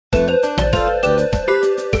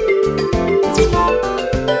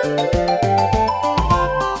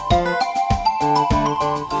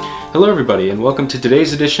Hello everybody, and welcome to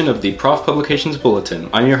today's edition of the Prof Publications Bulletin.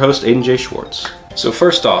 I'm your host, Aiden J. Schwartz. So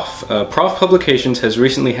first off, Prof Publications has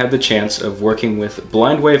recently had the chance of working with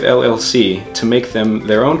Blindwave LLC to make them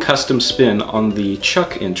their own custom spin on the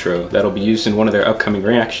Chuck intro that'll be used in one of their upcoming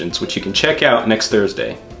reactions, which you can check out next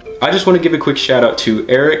Thursday. I just want to give a quick shout out to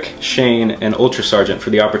Eric, Shane, and Ultra Sergeant for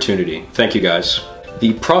the opportunity. Thank you guys.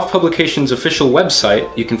 The Prof Publications official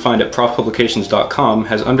website, you can find at profpublications.com,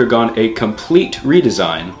 has undergone a complete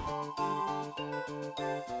redesign.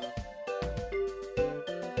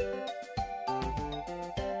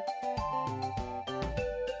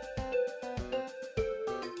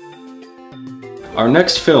 Our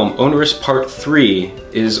next film, Onerous Part 3,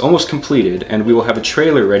 is almost completed, and we will have a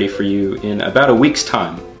trailer ready for you in about a week's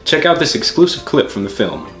time. Check out this exclusive clip from the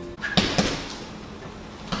film.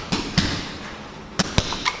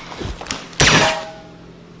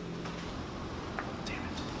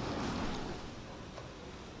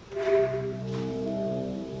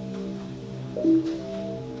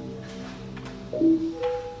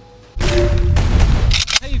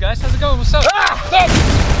 Hey you guys, how's it going? What's up?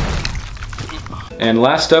 And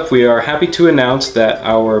last up, we are happy to announce that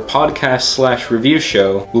our podcast/review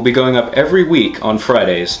show will be going up every week on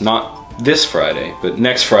Fridays. Not this Friday, but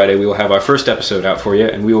next Friday we will have our first episode out for you,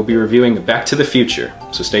 and we will be reviewing Back to the Future,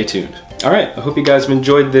 so stay tuned. Alright, I hope you guys have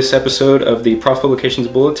enjoyed this episode of the Prof Publications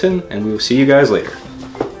Bulletin, and we will see you guys later.